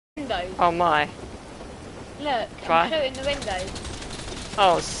windows. Oh my. Look, Try. I'm shooting the windows.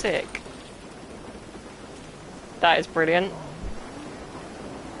 Oh, sick. That is brilliant.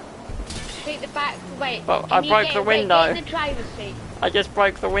 Shoot the back. Wait. Well, I broke the window. Get in the driver's seat. I just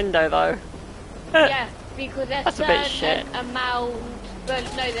broke the window though. Yeah, because there's That's a bit shit. amount. But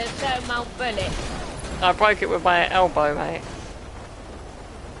no, there's a certain amount bullets. I broke it with my elbow, mate.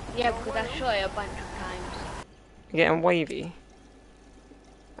 Yeah, because I shot it a bunch of times. You're getting wavy.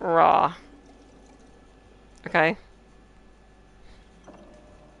 Rah. Okay.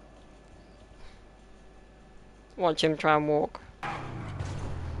 Watch him try and walk.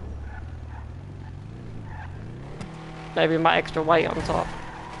 Maybe my extra weight on top.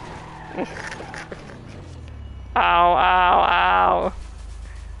 Ow, ow,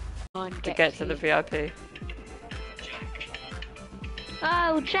 ow. To get to the VIP.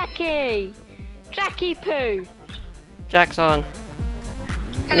 Oh, Jackie! Jackie Poo! Jack's on.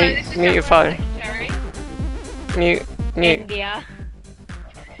 Hello, Mute, this is mute your phone. Secretary. Mute. India.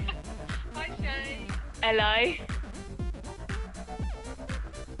 Hi, Shay. Hello.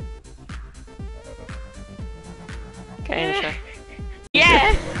 Get in, Shay.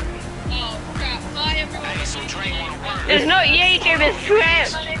 Yeah! Oh, crap. Hi, everyone. It's not YouTube, it's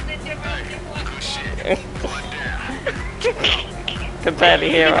Swift! Can barely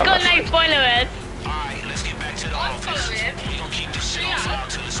hear It's him. got no followers. I'm following.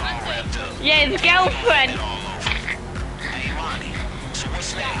 Yeah, his girlfriend.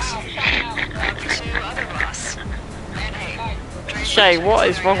 Shay, what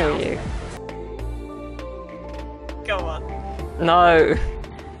is wrong with you? Go on. No.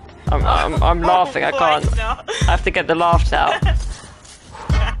 I'm laughing, I can't. I have to get the laughs out.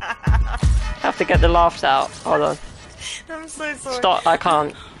 I have to get the laughs out. Hold on. I'm so sorry. Stop, I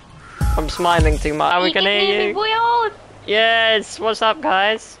can't. I'm smiling too much. Are we gonna hear you? Yes, what's up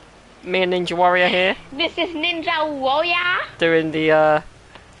guys? Me and Ninja Warrior here. This is Ninja Warrior. Doing the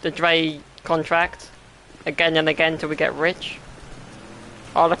Dre contract. Again and again till we get rich.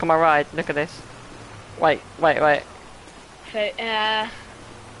 Oh, look at my ride, look at this. Wait. So,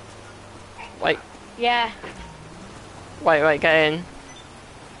 Wait, yeah. get in.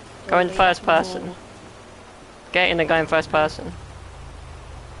 Go in first person. Get in and go in first person.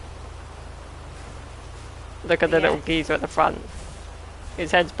 Look at the little geezer at the front.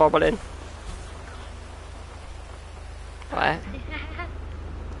 His head's bobbling. Right.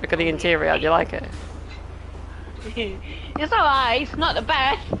 Look at the interior, do you like it? It's alright, it's not the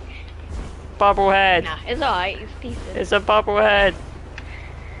best. Bubble head! Nah, it's alright, it's decent. It's a bubble head!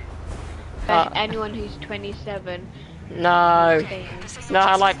 Anyone who's 27. No. stays. No,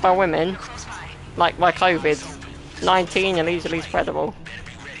 I like my women. Like my COVID. 19 and easily spreadable.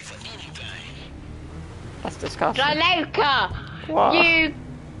 That's disgusting. Jaloka! What? You...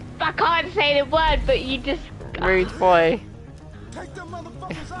 I can't say the word, but you just... Rude boy.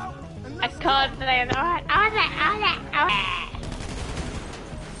 I can't say the word.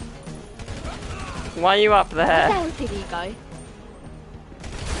 Why are you up there? Where did he go?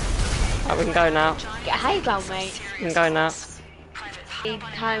 Oh, we can go now. Get a hay bale, mate. We can go now. 8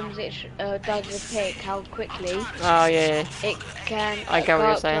 times it does the pick, how quickly Oh yeah. it can I get go what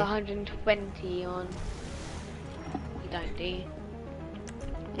you're up saying. to 120 on... You don't, do you?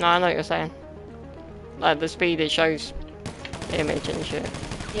 No, I know what you're saying. Like the speed it shows image and shit.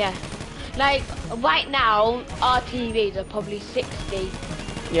 Yeah. Like, right now, our TVs are probably 60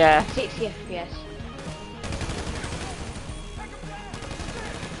 Yeah. FPS.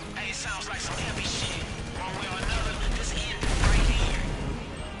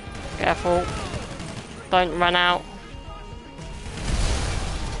 Careful. Don't run out.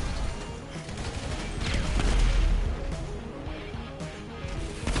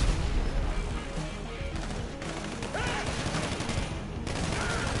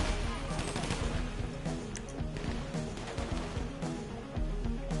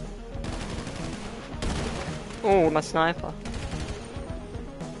 Oh, my sniper.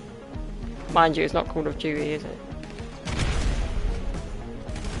 Mind you, it's not Call of Duty, is it?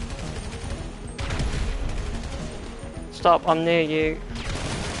 Stop, I'm near you.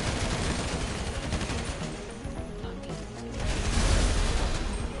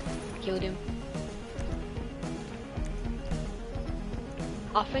 Killed him.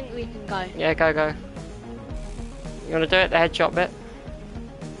 I think we can go. Yeah, go. You wanna do it, the headshot bit?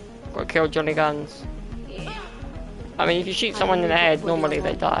 Gotta kill Johnny Guns. Yeah. I mean, if you shoot someone in the head, normally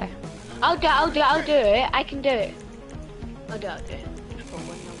they die. I'll do it. I can do it. I'll do it.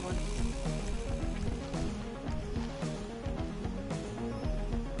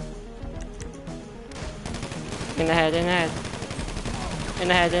 In the head. In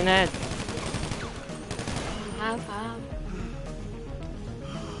the head, in the head.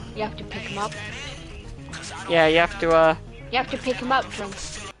 You have to pick him up. Yeah, you have to, You have to pick him up, Trump.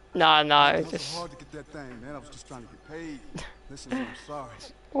 No, It was just... hard to get that thing, man. I was just trying to get paid. Listen, I'm sorry.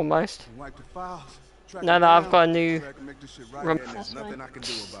 Almost. Wipe the files. Track No, it no, I've down, got a new... so I can make this shit right. Rem- And there's That's nothing fine. I can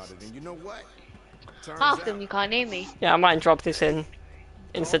do about it. And you know what? Turns Half out, them you can't hear me. Yeah, I might drop this in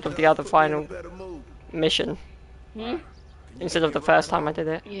instead of the other final mission. Hmm? Instead of the first time I did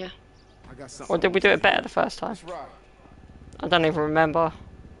it. Yeah. I got something. Or did we do it better the first time? That's right. I don't even remember.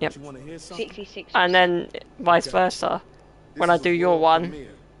 Yep. You want to hear something? 66. And then vice versa. When I This is do a your world one, premiere,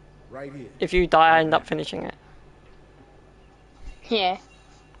 right here. if you die, I end up finishing it. Yeah.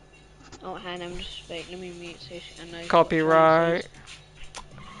 Oh, hang on, I'm just wait, let me mute this. I know. Copyright.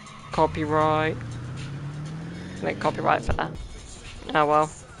 Copyright. Make copyright for that. Oh well.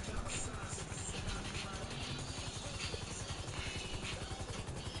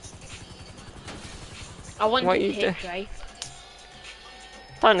 I want What to you hit do? Dre.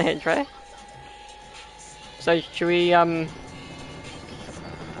 Don't hit Dre. So should we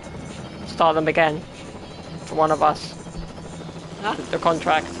start them again for one of us? Huh? The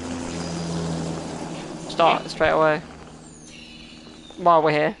contract. Start straight away. While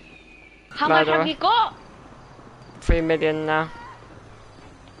we're here. How much Murderer. have you got? 3 million now.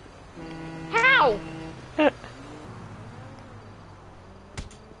 How?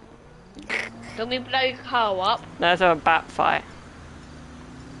 Can we blow your car up? There's a bat fight.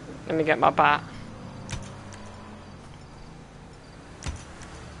 Let me get my bat.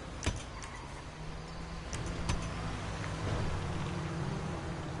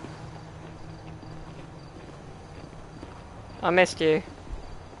 I missed you.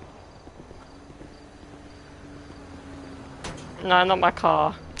 No, not my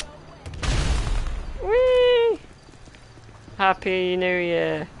car. Whee! Happy New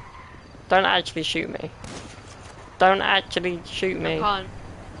Year. Don't actually shoot me. Don't actually shoot me. Can't.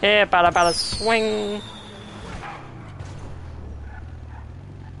 Here, bada bada, swing.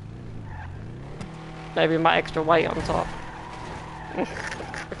 Maybe my extra weight on top.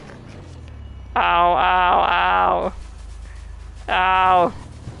 Ow, ow, ow. Ow.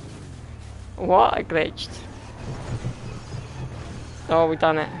 What? I glitched. Oh, we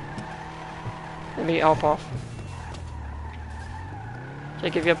done it. Let me hop off. Should I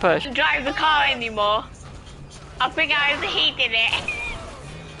give you a push? Don't drive the car anymore. I think I overheated it.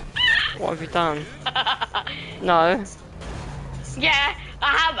 What have you done? No. Yeah,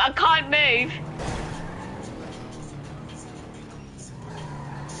 I can't move.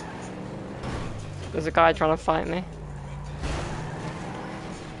 There's a guy trying to fight me.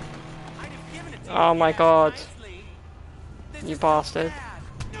 Oh my god. You bastard.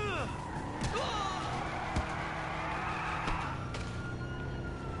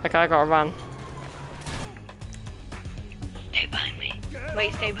 Okay, I gotta run. Stay behind me.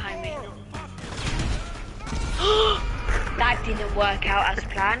 Wait, stay behind me. That didn't work out as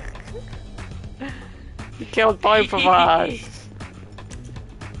planned. You killed both of us.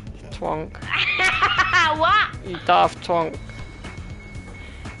 Twonk. What? You daft twonk.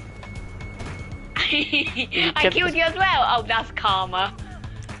 I killed you as well. Oh, that's karma.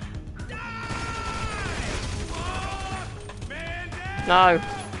 No.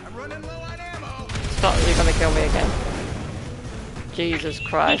 Stop, you're gonna kill me again. Jesus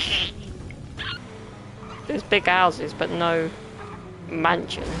Christ. There's big houses, but no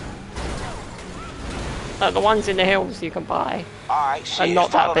mansion. Like the ones in the hills you can buy. Alright, shit, And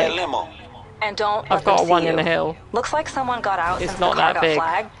not that follow that big. limo. And don't I've let them got see one you. in the hill. Looks like someone got out It's since not the car that got big.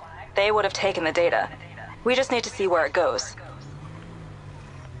 flagged. They would have taken the data. We just need to see where it goes.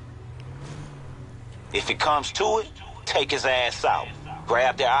 If it comes to it, take his ass out.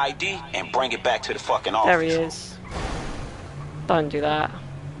 Grab their ID and bring it back to the fucking office. There he is. Don't do that.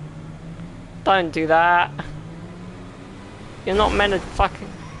 Don't do that. You're not meant to fucking...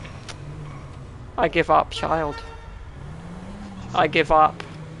 I give up, child. I give up.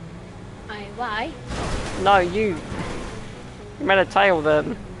 Why? No, you. You're meant to tail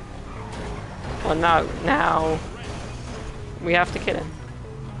them. Well, no, now we have to kill him.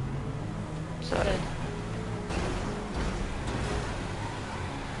 So.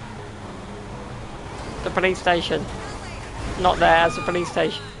 The police station. Not there as a police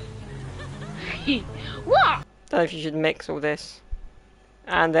station. What? Don't know if you should mix all this.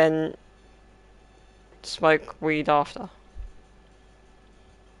 And then smoke weed after.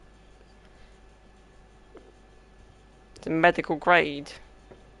 It's a medical grade.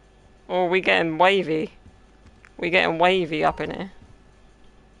 Or are we getting wavy? We getting wavy up in here.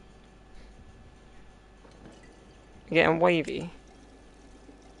 We getting wavy.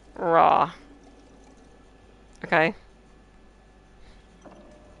 Rah. Okay.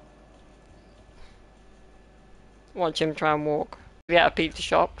 Watch him try and walk. We at a pizza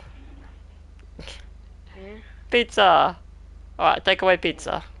shop. Pizza! Alright, take away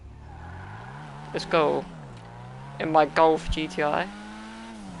pizza. Let's go. In my Golf GTI.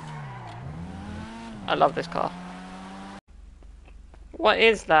 I love this car. What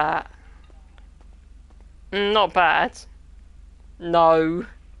is that? Not bad. No.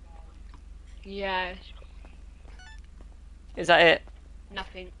 Yes. Is that it?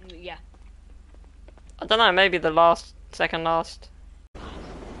 Nothing. Yeah. I don't know, maybe the last, second last.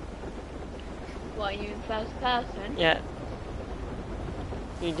 What, are you in first person? Yeah.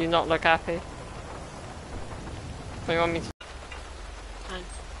 You do not look happy. What do you want me to... And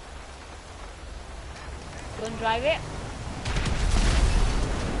you want to drive it?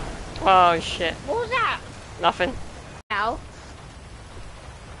 Oh shit. What was that? Nothing. Now.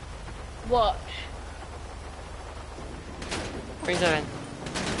 Watch. What are you doing?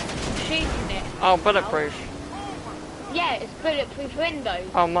 Shooting it. Oh, bulletproof. Yeah, it's bulletproof windows.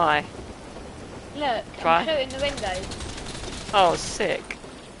 Oh my. Look, Try. I'm shooting the windows. Oh, sick.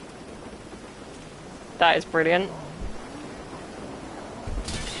 That is brilliant.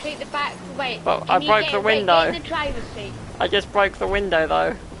 Shoot the back. Wait. Well, can I you broke get, the wait, window. Get in the driver's seat. I just broke the window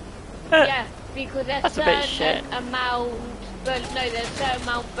though. Yeah, because there's That's a bit shit. amount. No, there's a certain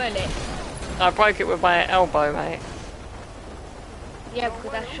amount bullets. I broke it with my elbow, mate. Yeah,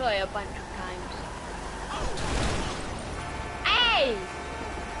 because I shot it a bunch of times. Hey!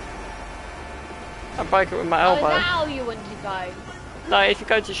 I broke it with my Oh, is elbow. that how you want to go? No, if you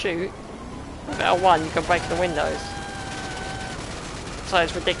go to shoot with L1, you can break the windows. So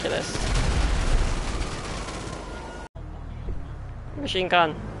it's ridiculous. Machine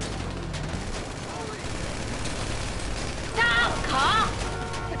gun. Stop, car!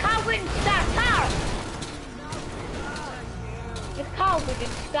 The car wouldn't start up! The car wouldn't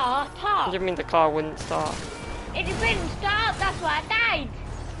start What up! do you mean the car wouldn't start? It wouldn't start, that's why I died!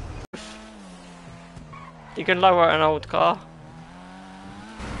 You can lower an old car.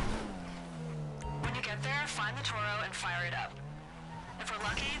 When you get there, find the Toro and fire it up. If we're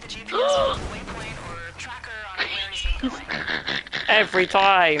lucky, the GPS will have a waypoint or tracker on where he's been going. Every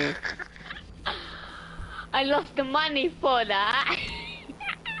time. I lost the money for that.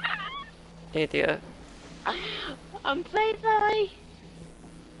 Idiot. I'm so sorry.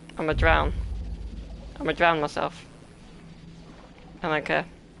 I'ma drown. I'ma drown myself. I don't care.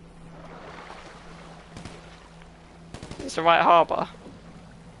 It's the right harbour.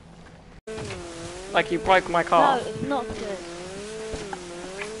 Like you broke my car. No, it's not good.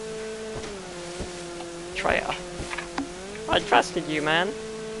 Traitor. I trusted you, man.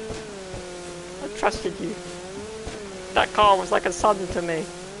 I trusted you. That car was like a son to me.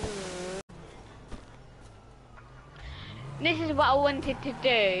 This is what I wanted to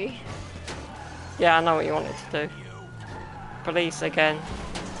do. Yeah, I know what you wanted to do. Police again.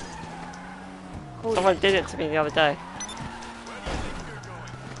 Someone did it to me the other day.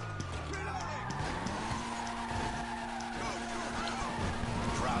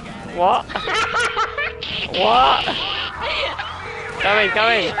 What? What? Go in, go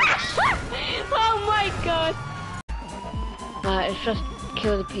in. Oh my god. It's just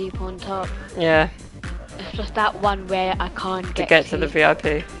kill the people on top. Yeah, It's just that one where I can't to get get to the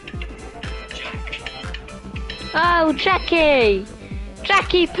VIP. Oh, Jackie!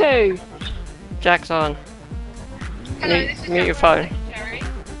 Jackie Poo! Jack's on. Hello, Mute, this is mute your phone. Secretary.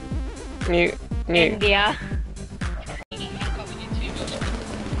 Mute, mute. India.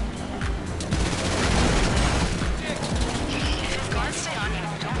 Guards, stay on you.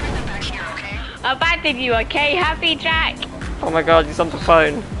 Don't bring them back here, okay? I abandoned you, okay? Happy Jack? Oh my god, he's on the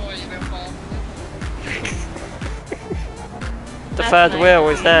phone. The That's third nice. wheel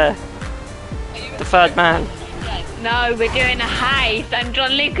is there. The third man. No, we're doing a heist and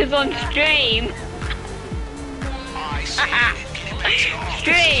John Luke is on stream.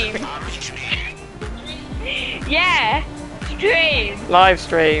 Stream. Yeah. Stream. Live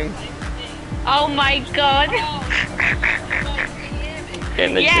stream. Oh my god.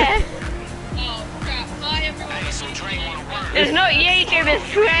 In the Yeah. Oh crap! Hi everyone. It's not YouTube, it's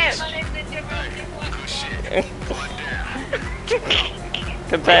Swift.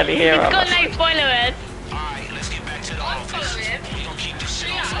 Can barely hear It's got us. no followers. Alright, let's get back to the office. We gonna keep this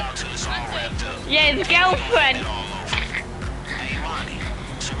shit on file till it's all wrapped up. Yeah, his girlfriend. Hey, Lonnie,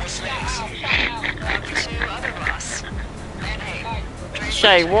 so what's next? To other boss. And hey,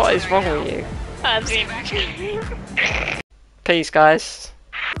 Shay, what is wrong with you? Peace, guys.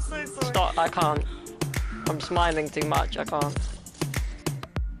 I'm so sorry. Stop, I can't. I'm smiling too much, I can't.